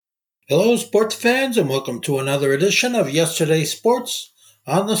Hello, sports fans, and welcome to another edition of Yesterday's Sports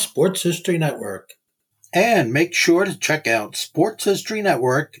on the Sports History Network. And make sure to check out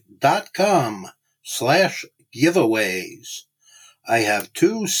sportshistorynetwork.com/giveaways. I have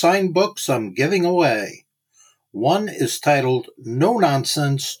two signed books I'm giving away. One is titled No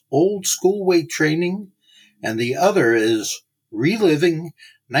Nonsense Old School Weight Training, and the other is Reliving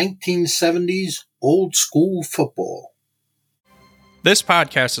 1970s Old School Football. This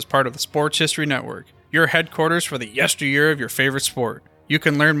podcast is part of the Sports History Network, your headquarters for the yesteryear of your favorite sport. You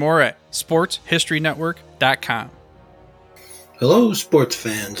can learn more at sportshistorynetwork.com. Hello, sports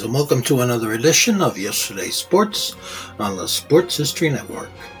fans, and welcome to another edition of Yesterday's Sports on the Sports History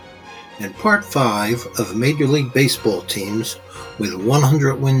Network. In Part 5 of Major League Baseball teams with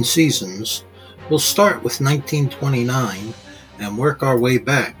 100-win seasons, we'll start with 1929 and work our way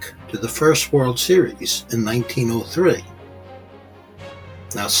back to the first World Series in 1903.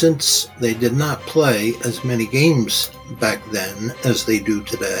 Now, since they did not play as many games back then as they do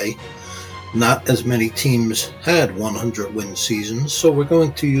today, not as many teams had 100-win seasons, so we're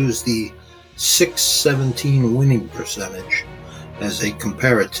going to use the .617 winning percentage as a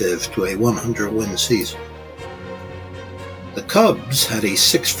comparative to a 100-win season. The Cubs had a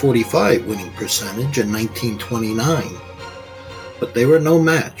 .645 winning percentage in 1929, but they were no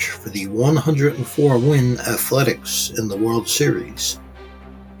match for the 104-win Athletics in the World Series.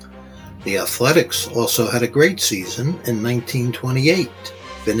 The Athletics also had a great season in 1928,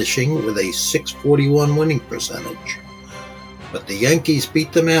 finishing with a .641 winning percentage. But the Yankees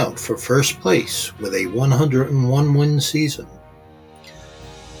beat them out for first place with a 101-win season.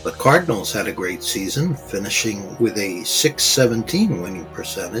 The Cardinals had a great season, finishing with a .617 winning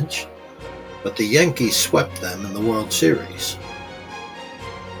percentage, but the Yankees swept them in the World Series.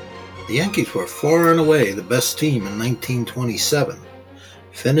 The Yankees were far and away the best team in 1927.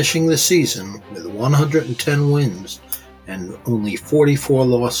 Finishing the season with 110 wins and only 44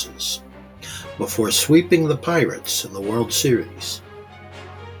 losses, before sweeping the Pirates in the World Series.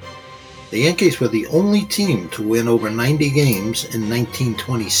 The Yankees were the only team to win over 90 games in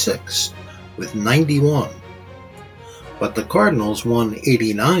 1926, with 91. But the Cardinals won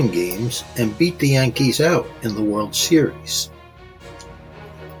 89 games and beat the Yankees out in the World Series.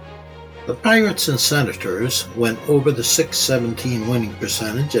 The Pirates and Senators went over the .617 winning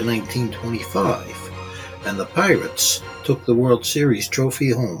percentage in 1925, and the Pirates took the World Series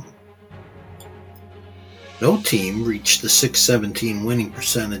trophy home. No team reached the .617 winning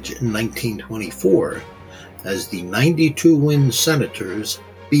percentage in 1924, as the 92-win Senators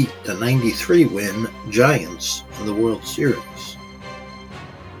beat the 93-win Giants in the World Series.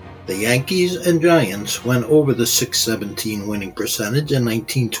 The Yankees and Giants went over the .617 winning percentage in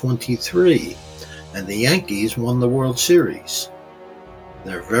 1923, and the Yankees won the World Series,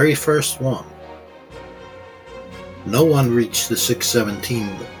 their very first one. No one reached the .617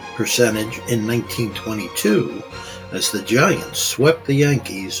 percentage in 1922, as the Giants swept the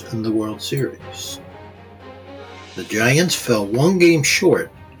Yankees in the World Series. The Giants fell one game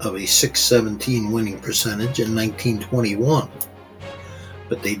short of a .617 winning percentage in 1921.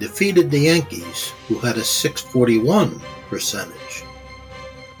 But they defeated the Yankees, who had a .641 percentage.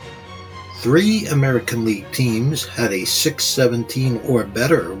 3 American League teams had a .617 or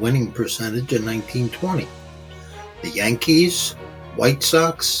better winning percentage in 1920. The Yankees, White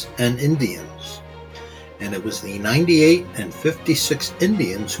Sox, and Indians. And it was the 98 and 56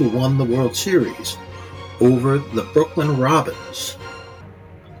 Indians who won the World Series over the Brooklyn Robins,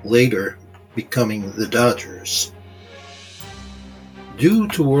 later becoming the Dodgers. Due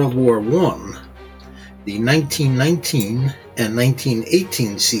to World War I, the 1919 and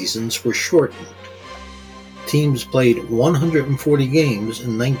 1918 seasons were shortened. Teams played 140 games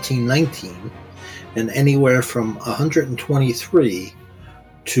in 1919 and anywhere from 123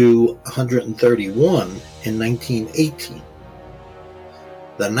 to 131 in 1918.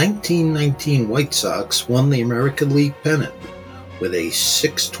 The 1919 White Sox won the American League pennant with a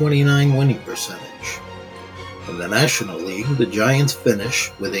 .629 winning percentage. In the National League, the Giants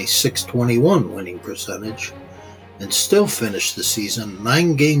finished with a .621 winning percentage and still finished the season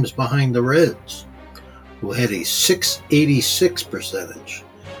 9 games behind the Reds, who had a .686 percentage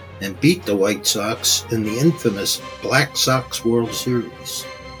and beat the White Sox in the infamous Black Sox World Series.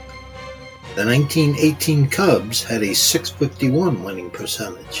 The 1918 Cubs had a .651 winning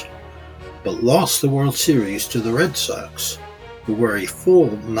percentage, but lost the World Series to the Red Sox, who were a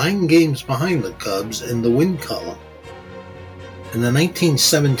full 9 games behind the Cubs in the win column. In the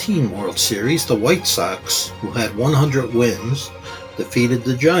 1917 World Series, the White Sox, who had 100 wins, defeated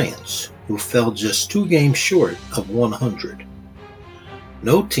the Giants, who fell just 2 games short of 100.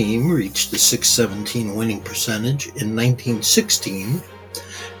 No team reached the .617 winning percentage in 1916,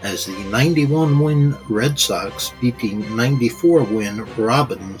 as the 91-win Red Sox beat the 94-win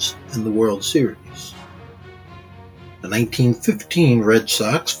Robins in the World Series. The 1915 Red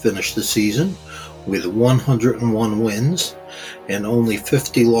Sox finished the season with 101 wins and only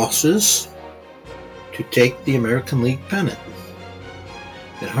 50 losses to take the American League pennant.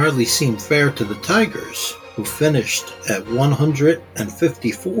 It hardly seemed fair to the Tigers, who finished at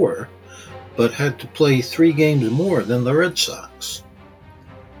 154, but had to play 3 games more than the Red Sox.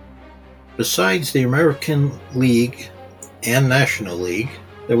 Besides the American League and National League,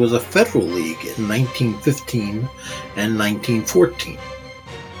 there was a Federal League in 1915 and 1914.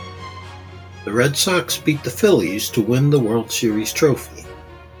 The Red Sox beat the Phillies to win the World Series trophy.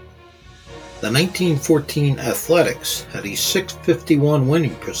 The 1914 Athletics had a .651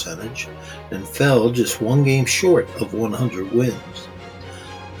 winning percentage and fell just 1 game short of 100 wins,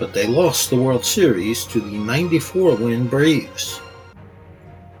 but they lost the World Series to the 94-win Braves.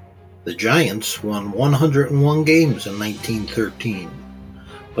 The Giants won 101 games in 1913,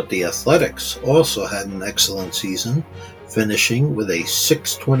 but the Athletics also had an excellent season, finishing with a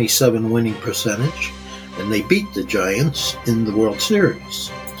 .627 winning percentage, and they beat the Giants in the World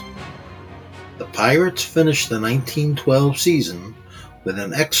Series. The Pirates finished the 1912 season with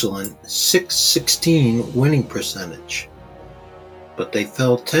an excellent .616 winning percentage, but they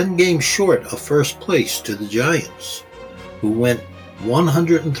fell 10 games short of first place to the Giants, who went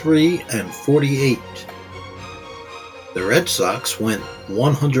 103-48. The Red Sox went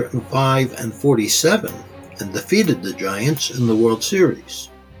 105-47 and defeated the Giants in the World Series.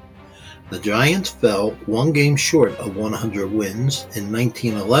 The Giants fell 1 game short of 100 wins in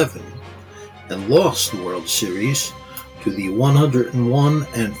 1911 and lost the World Series to the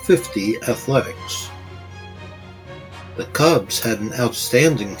 101-50 Athletics. The Cubs had an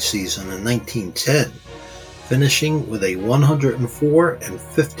outstanding season in 1910, finishing with a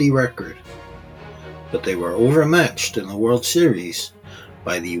 104-50 record, but they were overmatched in the World Series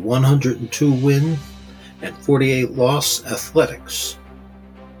by the 102-win and 48-loss Athletics.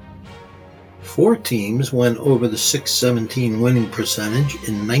 4 teams went over the .617 winning percentage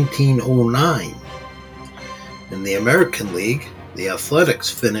in 1909. In the American League, the Athletics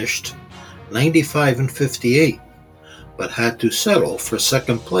finished 95-58, but had to settle for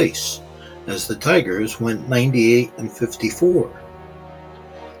second place, as the Tigers went 98-54.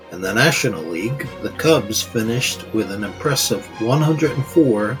 In the National League, the Cubs finished with an impressive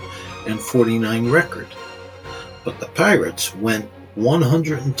 104-49 record, but the Pirates went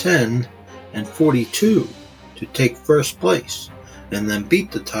 110-42 to take first place, and then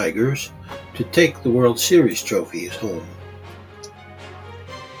beat the Tigers to take the World Series trophies home.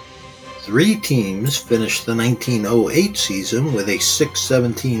 3 teams finished the 1908 season with a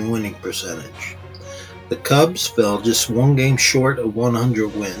 .617 winning percentage. The Cubs fell just 1 game short of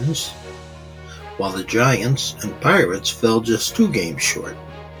 100 wins, while the Giants and Pirates fell just 2 games short.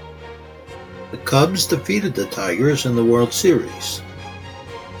 The Cubs defeated the Tigers in the World Series.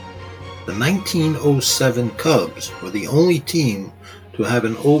 The 1907 Cubs were the only team to have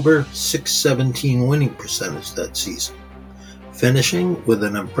an over .617 winning percentage that season, finishing with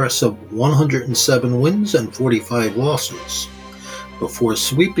an impressive 107 wins and 45 losses, before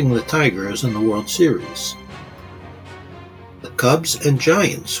sweeping the Tigers in the World Series. The Cubs and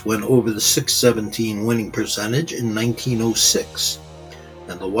Giants went over the .617 winning percentage in 1906,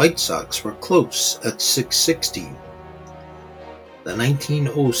 and the White Sox were close at .616. The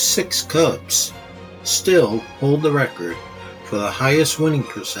 1906 Cubs still hold the record for the highest winning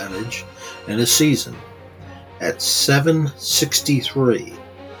percentage in a season at .763.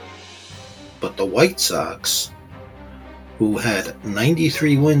 But the White Sox, who had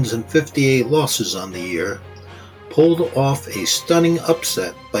 93 wins and 58 losses on the year, pulled off a stunning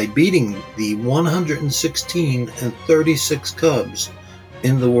upset by beating the 116-36 Cubs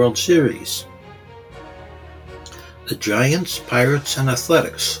in the World Series. The Giants, Pirates, and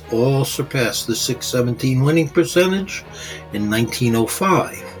Athletics all surpassed the .617 winning percentage in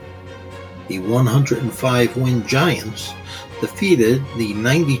 1905. The 105-win Giants defeated the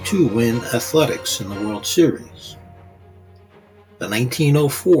 92-win Athletics in the World Series. The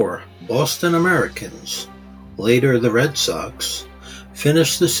 1904 Boston Americans, later the Red Sox,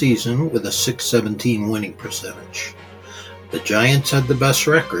 finished the season with a .617 winning percentage. The Giants had the best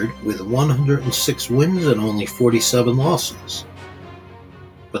record with 106 wins and only 47 losses.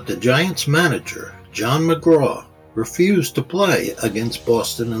 But the Giants manager, John McGraw, refused to play against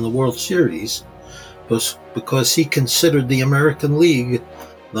Boston in the World Series because he considered the American League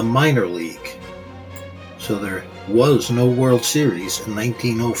the minor league. So there was no World Series in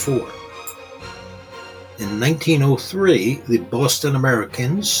 1904. In 1903, the Boston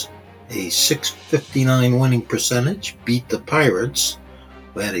Americans, a .659 winning percentage, beat the Pirates,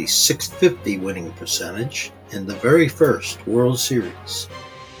 who had a .650 winning percentage, in the very first World Series.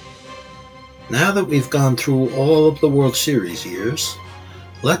 Now that we've gone through all of the World Series years,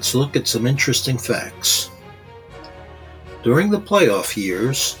 let's look at some interesting facts. During the playoff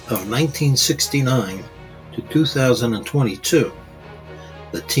years of 1969 to 2022,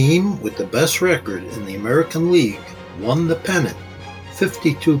 the team with the best record in the American League won the pennant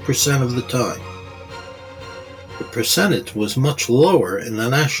 52% of the time. The percentage was much lower in the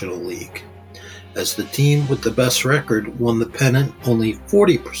National League, as the team with the best record won the pennant only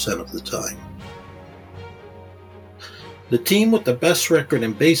 40% of the time. The team with the best record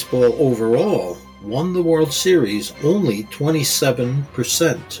in baseball overall won the World Series only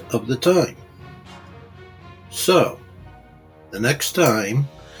 27% of the time. So, the next time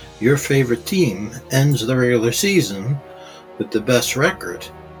your favorite team ends the regular season with the best record,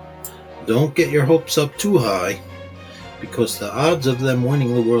 don't get your hopes up too high, because the odds of them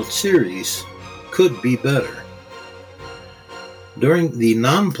winning the World Series could be better. During the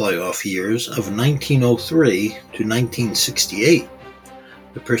non-playoff years of 1903 to 1968,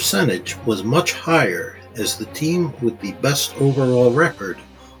 the percentage was much higher, as the team with the best overall record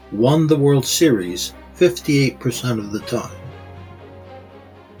won the World Series 58% of the time.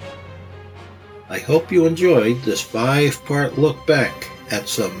 I hope you enjoyed this 5-part look back at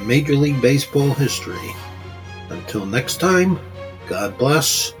some Major League Baseball history. Until next time, God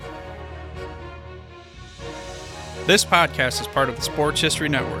bless. This podcast is part of the Sports History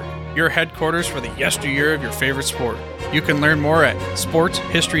Network, your headquarters for the yesteryear of your favorite sport. You can learn more at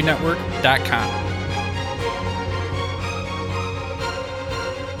sportshistorynetwork.com.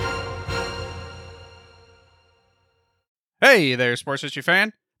 Hey there, sports history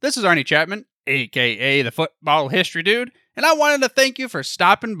fan. This is Arnie Chapman, aka the Football History Dude, and I wanted to thank you for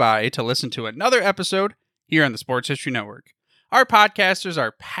stopping by to listen to another episode here on the Sports History Network. Our podcasters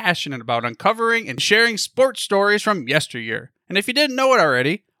are passionate about uncovering and sharing sports stories from yesteryear. And if you didn't know it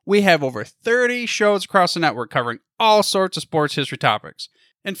already, we have over 30 shows across the network covering all sorts of sports history topics.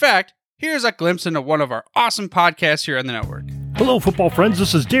 In fact, here's a glimpse into one of our awesome podcasts here on the network. Hello, football friends.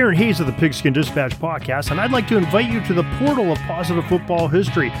 This is Darren Hayes of the Pigskin Dispatch podcast, and I'd like to invite you to the portal of positive football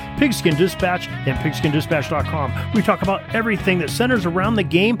history, Pigskin Dispatch and pigskindispatch.com. We talk about everything that centers around the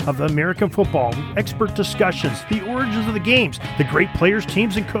game of American football, expert discussions, the origins of the games, the great players,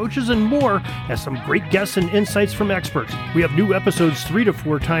 teams, and coaches, and more, and some great guests and insights from experts. We have new episodes 3 to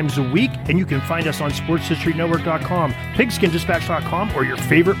 4 times a week, and you can find us on sportshistorynetwork.com, pigskindispatch.com, or your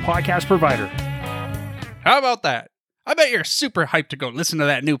favorite podcast provider. How about that? I bet you're super hyped to go listen to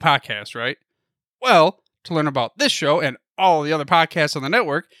that new podcast, right? Well, to learn about this show and all the other podcasts on the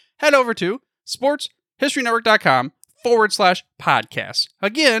network, head over to sportshistorynetwork.com/podcasts.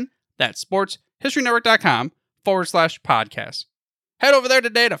 Again, that's sportshistorynetwork.com/podcasts. Head over there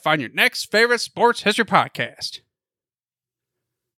today to find your next favorite sports history podcast.